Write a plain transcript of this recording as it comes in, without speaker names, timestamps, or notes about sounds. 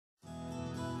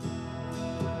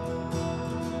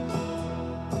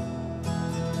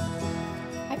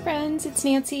friends, it's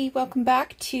Nancy. Welcome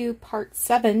back to part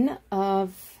 7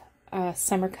 of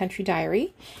Summer Country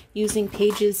Diary, using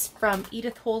pages from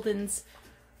Edith Holden's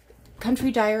Country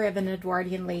Diary of an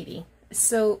Edwardian Lady.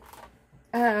 So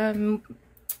the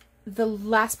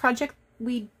last project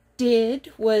we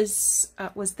did was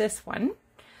this one,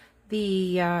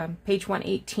 the page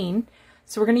 118.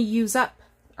 So we're going to use up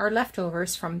our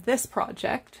leftovers from this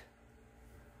project.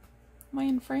 Am I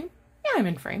in frame? Yeah, I'm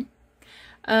in frame.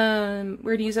 We're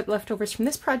going to use up leftovers from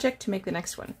this project to make the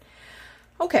next one.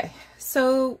 Okay,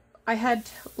 so I had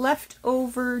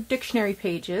leftover dictionary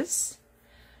pages.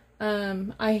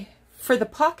 For the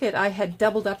pocket, I had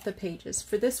doubled up the pages.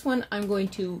 For this one, I'm going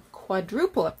to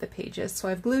quadruple up the pages. So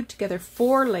I've glued together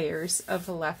 4 layers of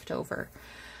the leftover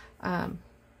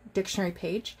dictionary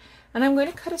page. And I'm going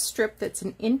to cut a strip that's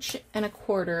 1 1/4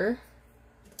 inches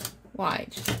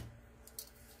wide.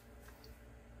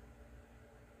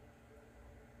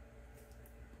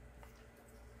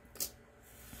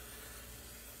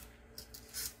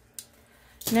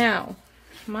 Now,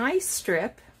 my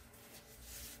strip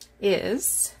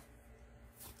is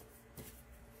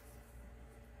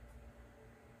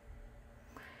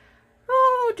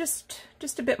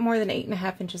just a bit more than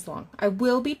 8.5 inches long. I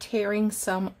will be tearing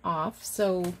some off,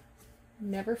 so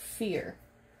never fear.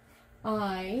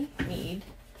 I need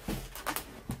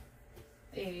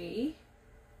a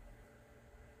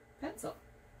pencil.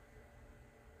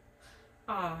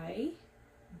 I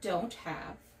don't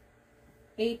have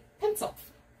a pencil.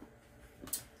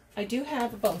 I do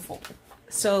have a bone folder.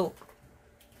 So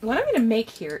what I'm going to make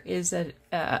here is an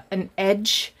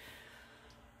edge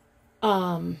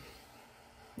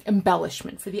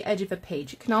embellishment for the edge of a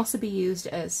page. It can also be used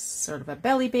as sort of a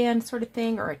belly band sort of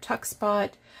thing, or a tuck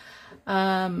spot.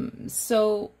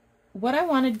 So what I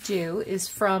want to do is,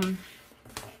 from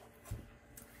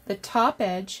the top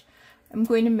edge, I'm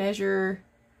going to measure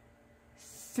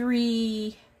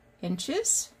 3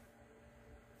 inches.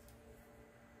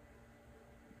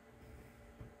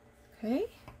 Okay,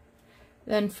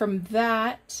 then from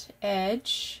that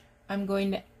edge, I'm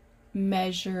going to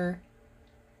measure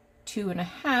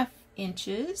 2.5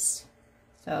 inches,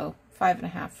 so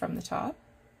 5.5 from the top.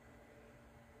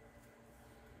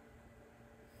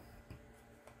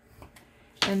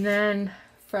 And then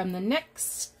from the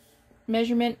next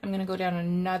measurement, I'm going to go down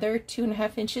another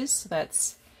 2.5 inches, so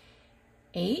that's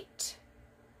 8.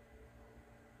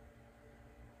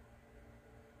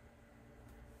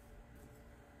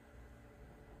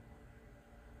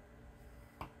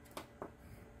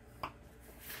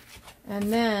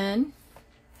 And then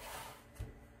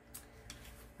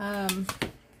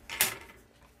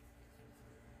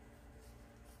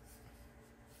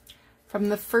from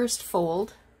the first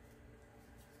fold,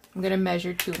 I'm going to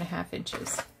measure 2.5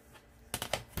 inches.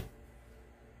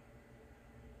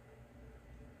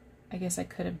 I guess I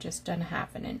could have just done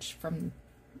 1/2 inch from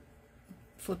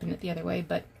flipping it the other way,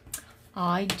 but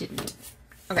I didn't.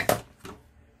 Okay.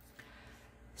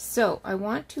 So I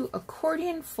want to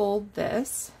accordion fold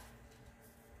this.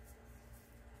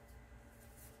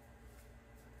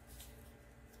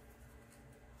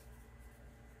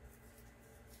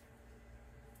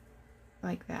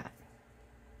 Like that.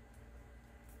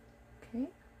 Okay.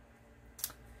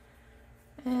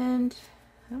 And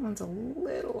that one's a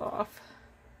little off.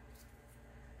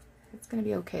 It's going to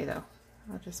be okay though.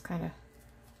 I'll just kind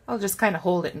of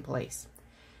hold it in place.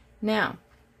 Now,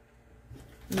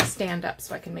 I'm going to stand up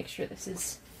so I can make sure this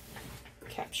is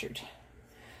captured.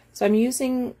 So I'm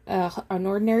using an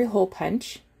ordinary hole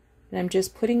punch, and I'm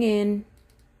just putting in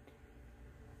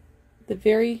the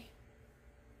very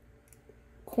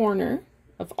corner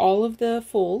of all of the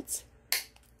folds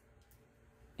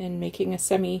and making a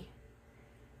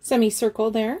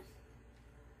semicircle there.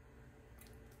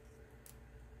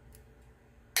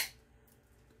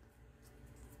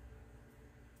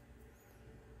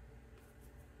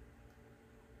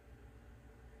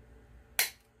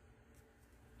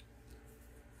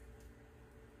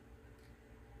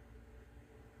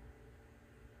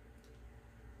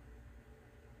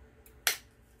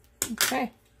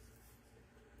 Okay.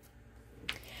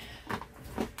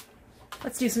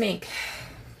 Let's do some ink.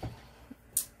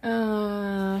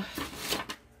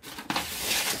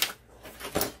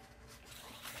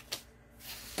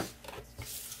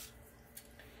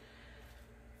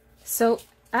 So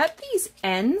at these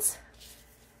ends,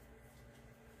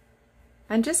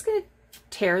 I'm just going to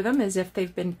tear them as if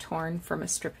they've been torn from a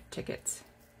strip of tickets.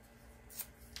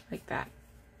 Like that.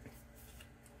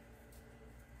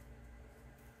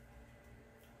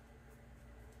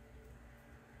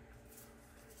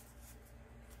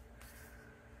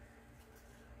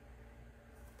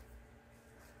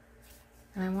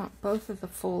 And I want both of the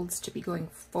folds to be going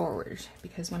forward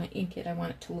because when I ink it, I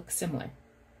want it to look similar.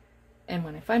 And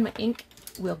when I find my ink,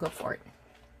 we'll go for it.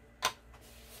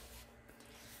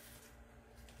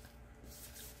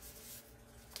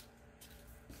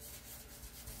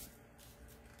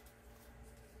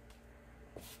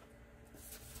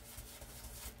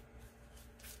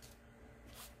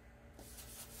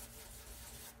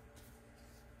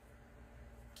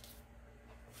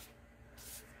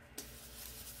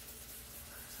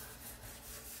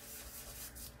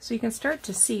 So you can start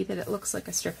to see that it looks like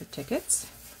a strip of tickets.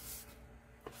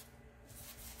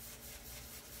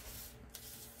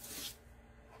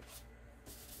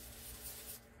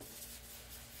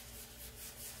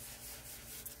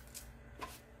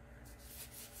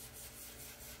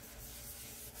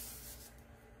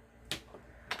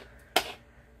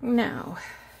 Now,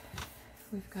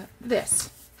 we've got this.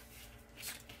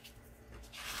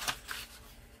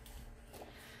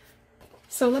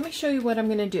 So let me show you what I'm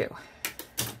going to do.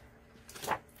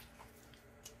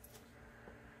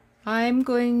 I'm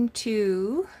going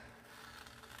to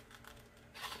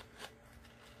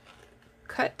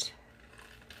cut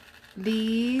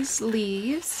these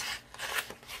leaves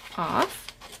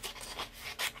off,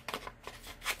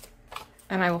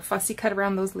 and I will fussy cut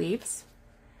around those leaves.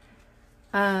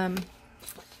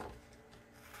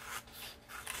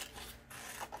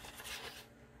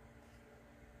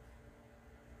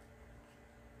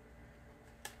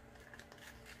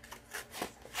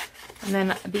 And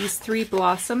then these 3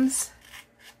 blossoms,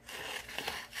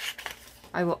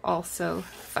 I will also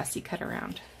fussy cut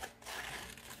around.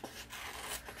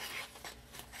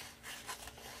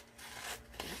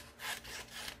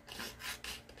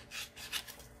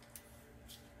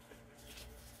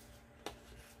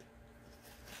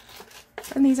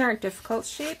 And these aren't difficult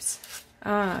shapes.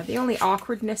 The only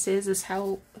awkwardness is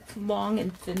how long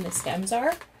and thin the stems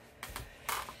are.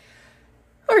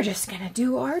 We're just gonna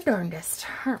do our darndest,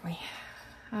 aren't we?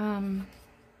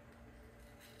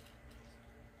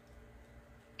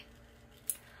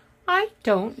 I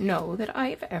don't know that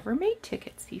I've ever made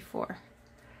tickets before.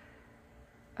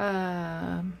 But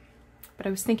I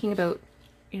was thinking about,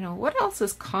 you know, what else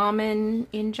is common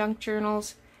in junk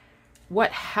journals?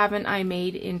 What haven't I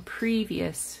made in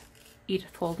previous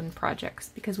Edith Holden projects?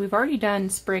 Because we've already done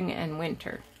spring and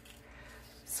winter.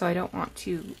 So I don't want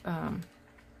to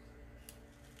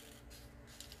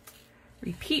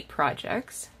repeat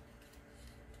projects.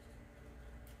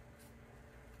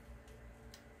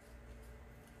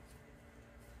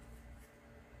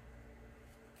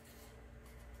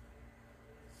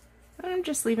 I'm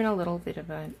just leaving a little bit of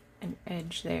an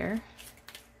edge there.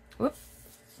 Whoop.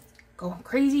 Going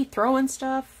crazy, throwing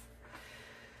stuff.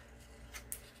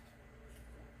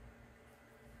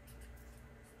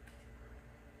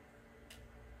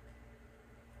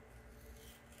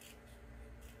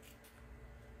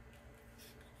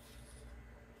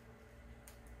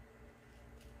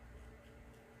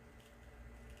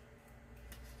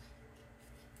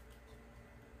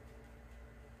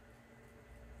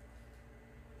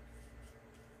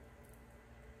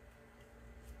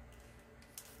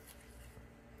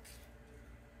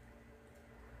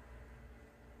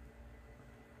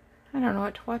 I don't know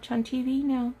what to watch on TV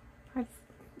now.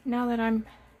 Now that I'm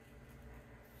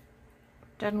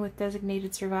done with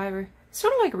Designated Survivor. It's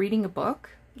sort of like reading a book.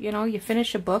 You know, you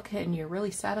finish a book and you're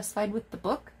really satisfied with the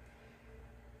book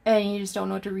and you just don't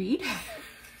know what to read.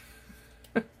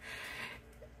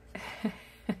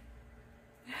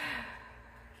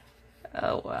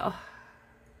 Oh well.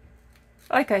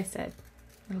 Like I said,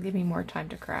 it'll give me more time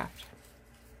to craft.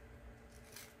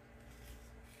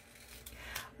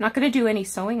 I'm not going to do any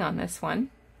sewing on this one.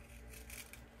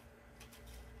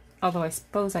 Although I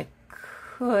suppose I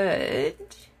could.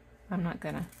 I'm not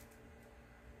gonna.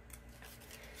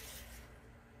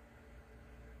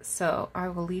 So I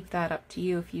will leave that up to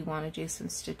you. If you want to do some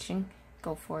stitching,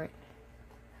 go for it.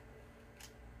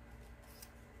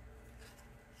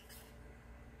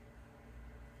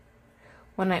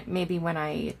 Maybe when I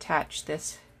attach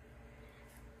this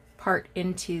part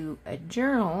into a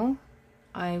journal,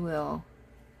 I will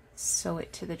sew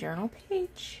it to the journal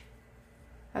page.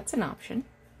 That's an option.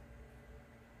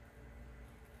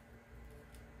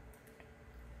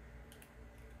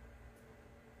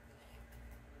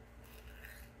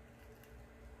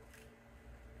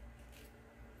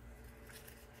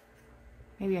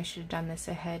 Maybe I should have done this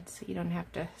ahead so you don't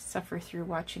have to suffer through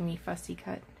watching me fussy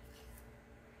cut.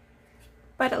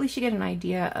 But at least you get an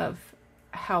idea of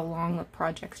how long the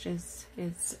project is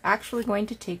actually going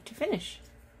to take to finish.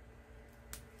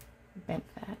 Bent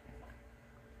that.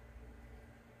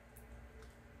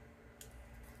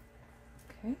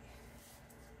 Okay.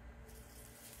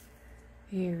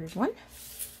 Here's one.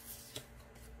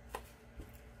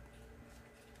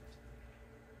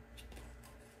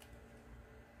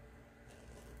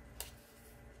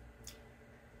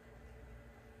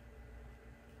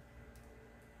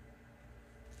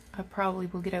 I probably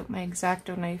will get out my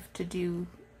X-Acto knife to do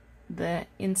the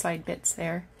inside bits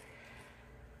there.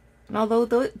 And although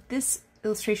this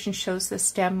illustration shows the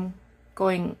stem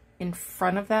going in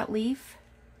front of that leaf,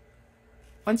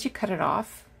 once you cut it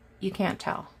off, you can't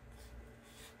tell.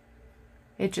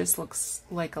 It just looks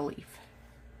like a leaf.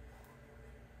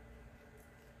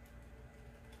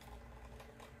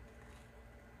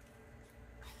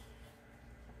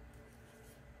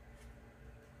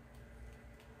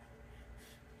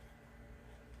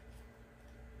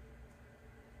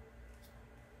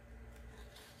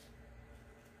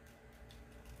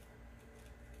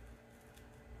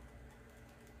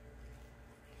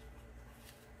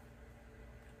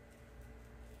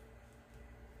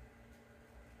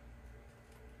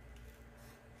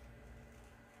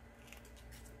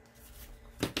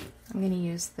 I'm going to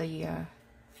use the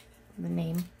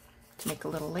name to make a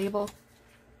little label.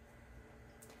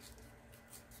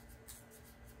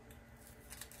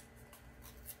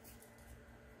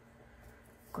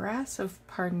 Grass of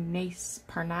Parnassus?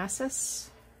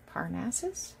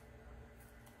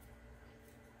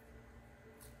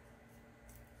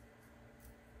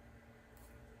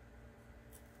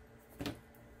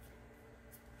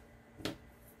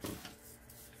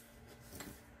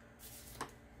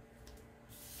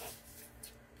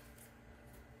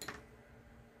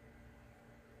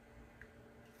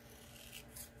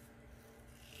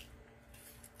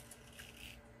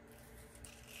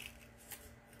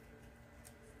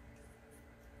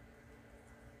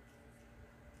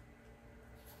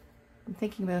 I'm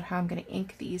thinking about how I'm going to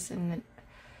ink these, and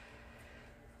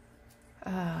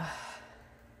I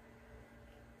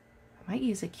might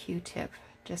use a Q-tip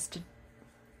just to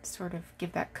sort of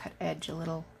give that cut edge a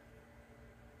little,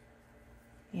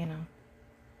 you know,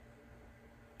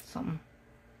 something.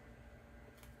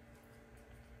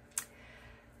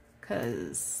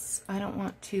 Because I don't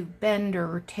want to bend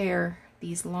or tear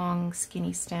these long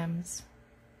skinny stems.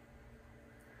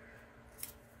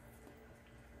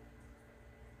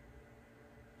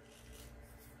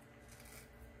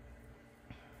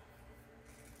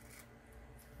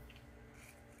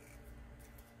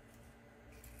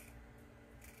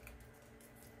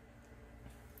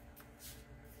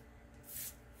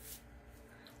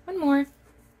 One more.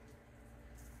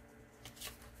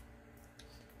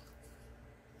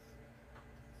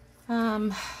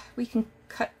 We can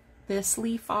cut this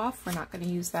leaf off. We're not going to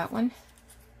use that one.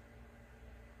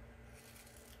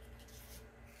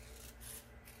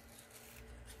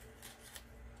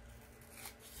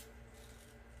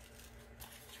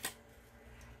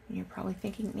 And you're probably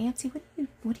thinking, Nancy,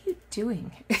 what are you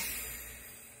doing?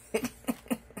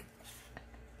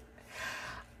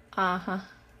 Uh-huh.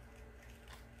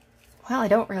 Well, I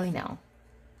don't really know.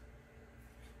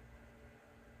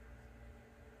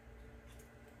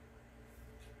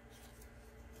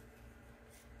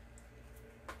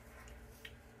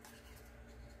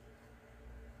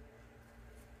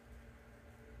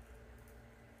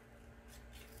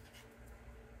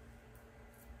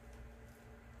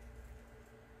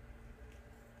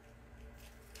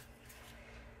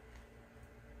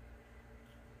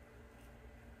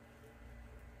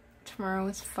 Tomorrow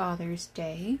is Father's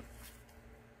Day.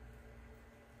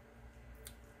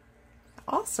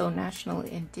 Also National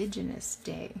Indigenous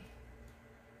Day.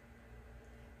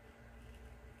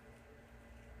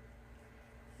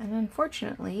 And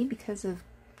unfortunately, because of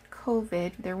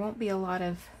COVID, there won't be a lot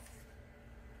of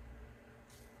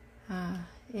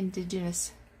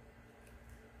Indigenous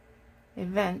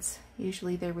events.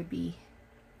 Usually there would be,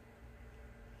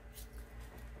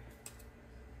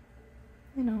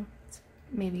 you know,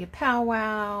 maybe a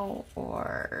powwow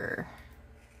or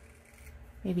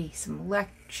maybe some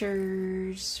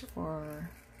lectures or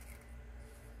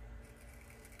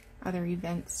other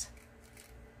events.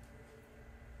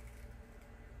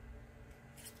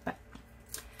 But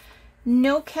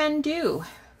no can do.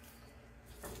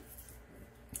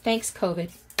 Thanks,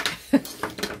 COVID.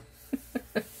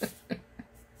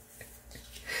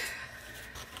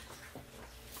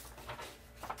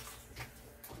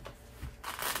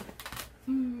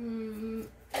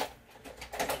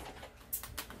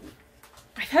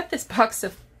 I've had this box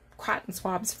of cotton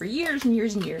swabs for years and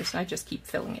years and years, and I just keep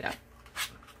filling it up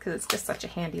because it's just such a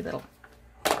handy little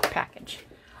package.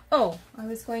 Oh, I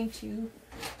was going to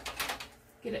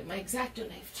get at my X-Acto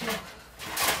knife too.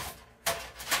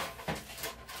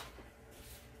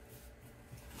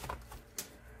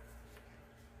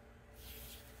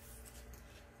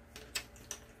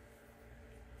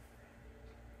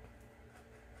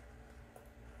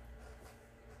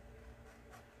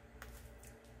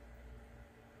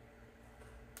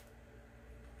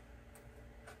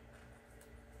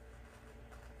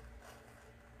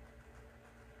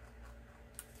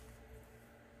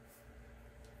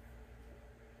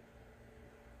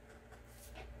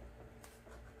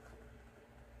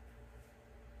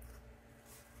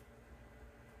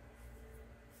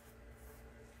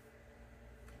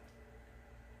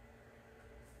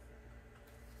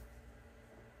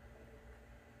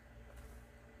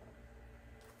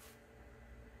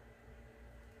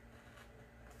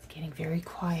 getting very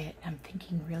quiet. I'm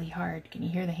thinking really hard. Can you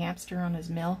hear the hamster on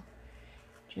his mill?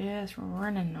 Just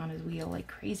running on his wheel like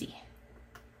crazy.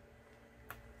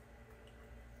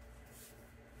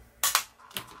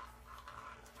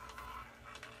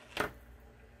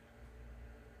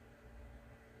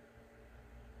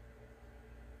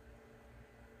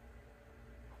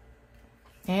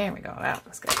 There we go. That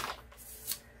looks good.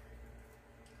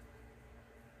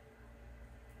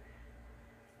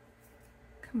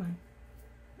 Come on.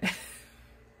 I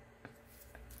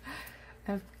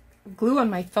have glue on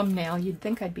my thumbnail. You'd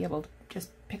think I'd be able to just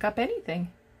pick up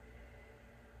anything.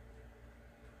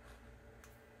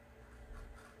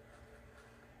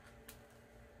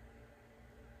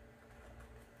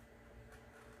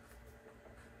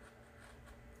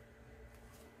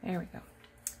 There we go.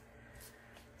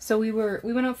 So we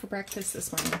went out for breakfast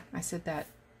this morning. I said that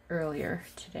earlier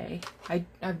today. I'm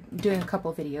doing a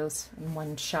couple videos in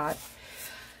one shot.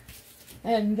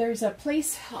 And there's a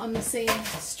place on the same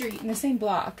street, in the same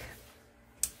block,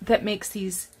 that makes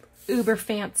these uber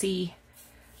fancy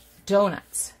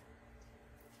donuts.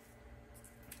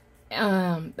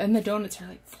 And the donuts are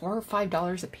like $4 or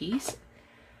 $5 a piece.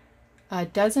 A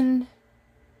dozen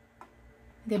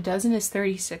is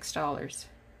 $36.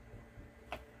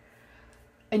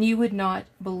 And you would not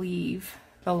believe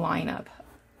the lineup.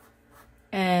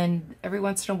 And every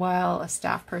once in a while, a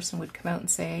staff person would come out and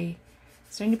say,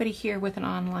 is there anybody here with an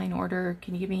online order?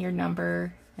 Can you give me your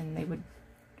number? And they would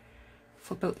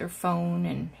flip out their phone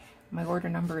and my order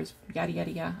number is yada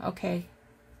yada yada. Okay.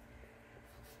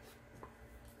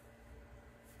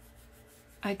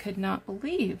 I could not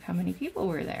believe how many people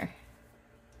were there.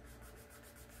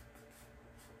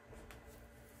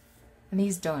 And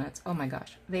these donuts, oh my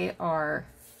gosh, they are,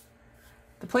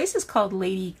 the place is called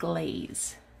Lady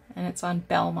Glaze and it's on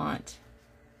Belmont.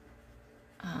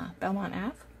 Belmont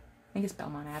Ave? I think it's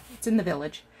Belmont Ave. It's in the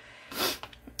village.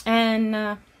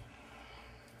 And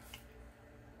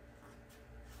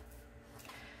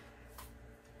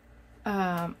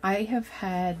I have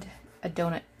had a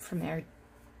donut from there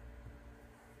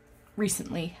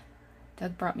recently.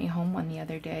 Doug brought me home one the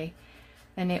other day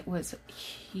and it was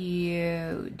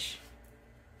huge.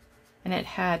 And it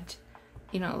had,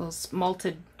 you know, those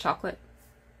malted chocolate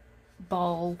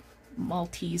ball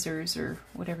Maltesers or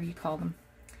whatever you call them.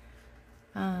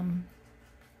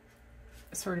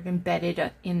 Sort of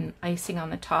embedded in icing on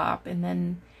the top, and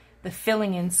then the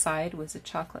filling inside was a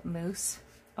chocolate mousse.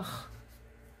 Ugh.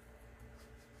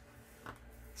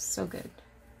 So good.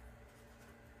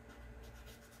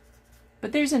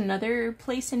 But there's another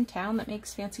place in town that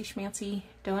makes fancy schmancy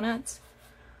donuts.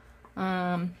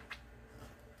 I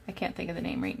can't think of the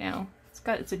name right now.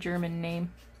 It's a German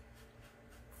name.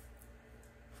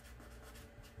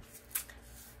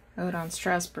 Out on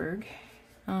Strasbourg.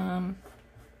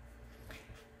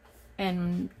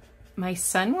 And my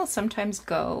son will sometimes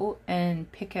go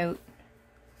and pick out,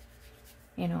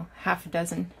 you know, half a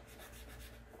dozen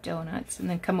donuts and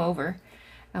then come over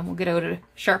and we'll get out a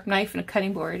sharp knife and a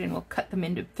cutting board and we'll cut them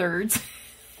into thirds.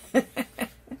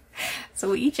 So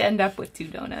we each end up with 2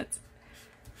 donuts.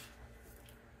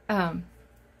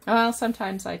 Well,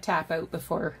 sometimes I tap out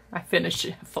before I finish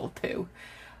a full 2,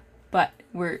 but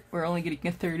we're only getting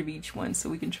a third of each one so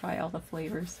we can try all the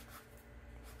flavors.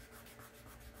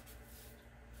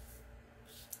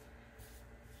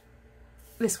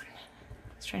 This one.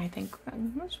 I was trying to think.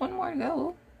 There's one more to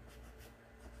go.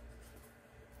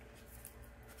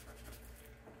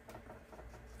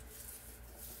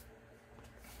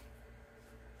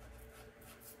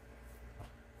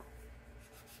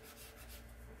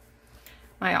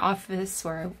 My office,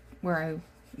 where I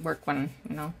work when,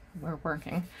 you know, we're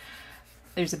working,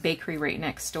 there's a bakery right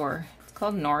next door. It's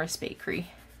called Norris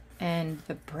Bakery. And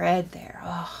the bread there,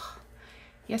 oh.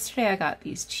 Yesterday I got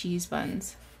these cheese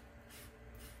buns.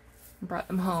 Brought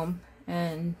them home,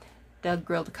 and Doug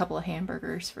grilled a couple of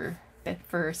hamburgers for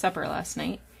supper last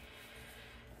night.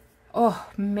 Oh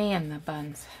man, the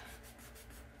buns.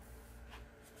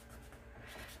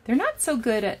 They're not so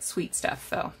good at sweet stuff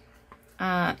though.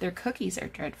 Their cookies are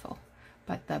dreadful,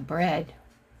 but the bread.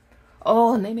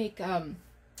 Oh, and they make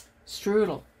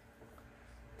strudel.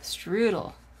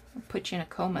 Strudel. It'll put you in a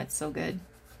coma. It's so good.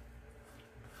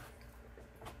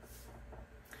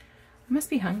 I must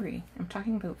be hungry. I'm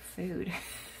talking about food.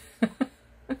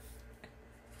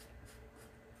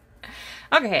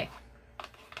 Okay.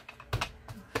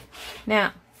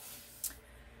 Now,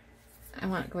 I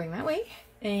want it going that way.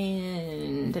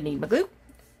 And I need my glue.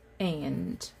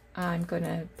 And I'm going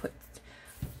to put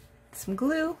some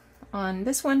glue on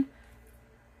this one.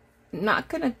 Not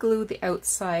going to glue the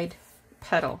outside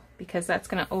petal because that's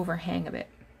going to overhang a bit.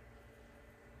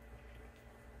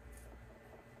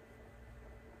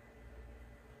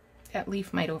 that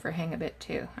leaf might overhang a bit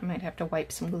too. I might have to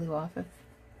wipe some glue off of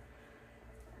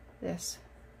this.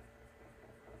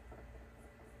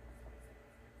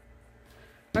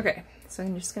 Okay, so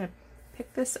I'm just going to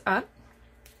pick this up,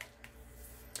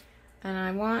 and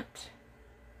I want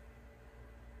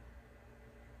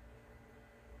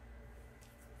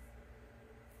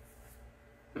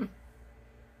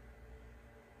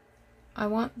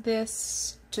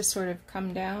this to sort of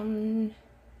come down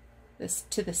this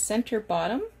to the center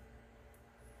bottom,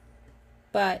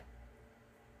 but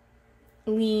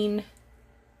lean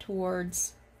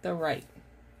towards the right.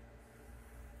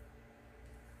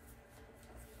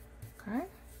 Okay.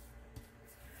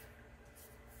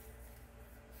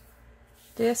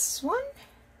 This one,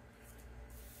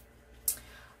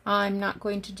 I'm not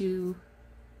going to do,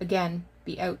 again,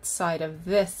 the outside of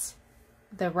this,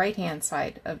 the right hand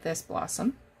side of this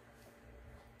blossom.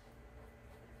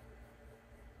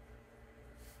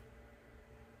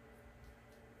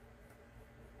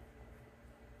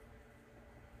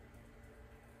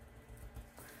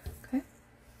 Okay.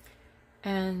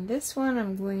 And this one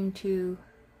I'm going to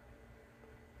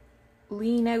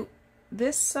lean out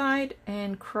this side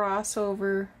and cross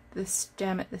over the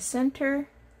stem at the center.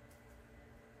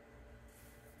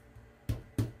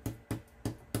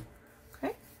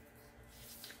 Okay.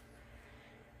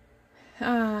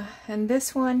 And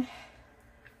this one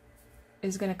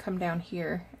is going to come down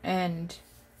here and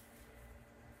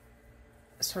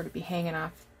sort of be hanging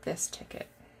off this ticket.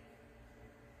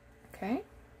 Okay.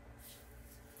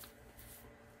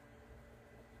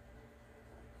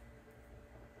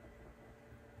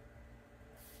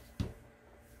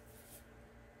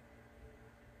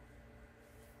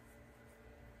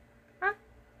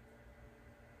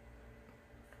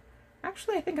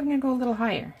 Actually, I think I'm going to go a little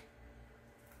higher.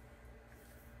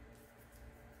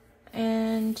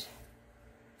 And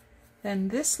then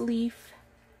this leaf,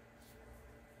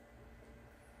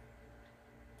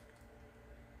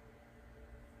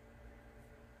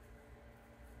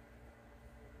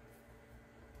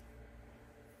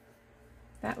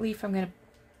 that leaf I'm going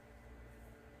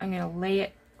to lay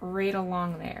it right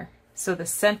along there. So the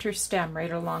center stem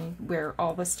right along where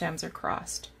all the stems are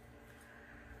crossed.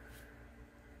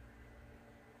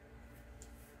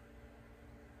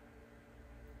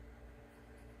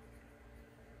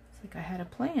 Like I had a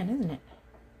plan, isn't it?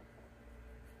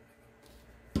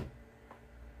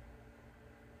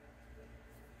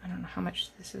 I don't know how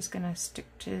much this is going to stick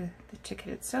to the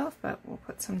ticket itself, but we'll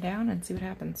put some down and see what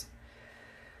happens.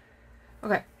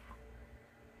 Okay.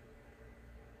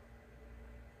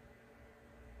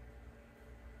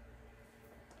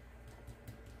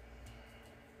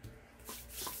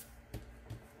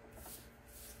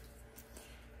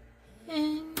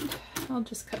 And I'll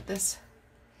just cut this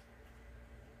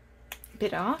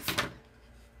bit off.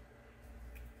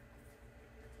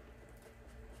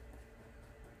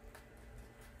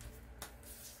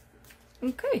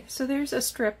 Okay, so there's a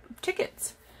strip of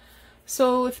tickets.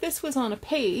 So if this was on a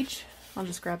page, I'll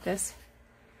just grab this.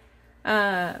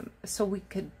 So we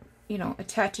could, you know,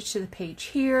 attach it to the page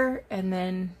here, and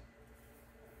then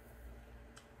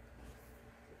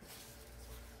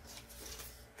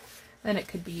it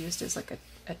could be used as like a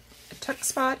tuck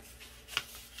spot,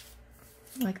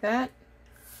 like that.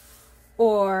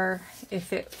 Or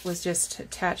if it was just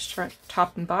attached front,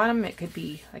 top and bottom, it could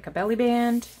be like a belly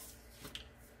band.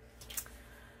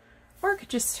 Or it could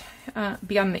just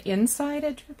be on the inside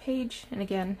edge of the page. And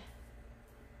again,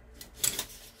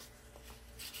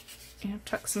 you know,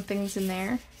 tuck some things in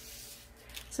there.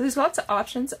 So there's lots of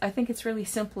options. I think it's really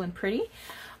simple and pretty.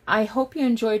 I hope you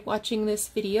enjoyed watching this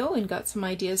video and got some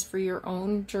ideas for your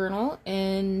own journal.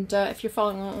 And if you're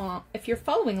following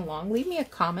along, leave me a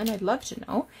comment. I'd love to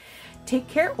know. Take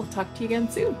care. We'll talk to you again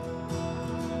soon.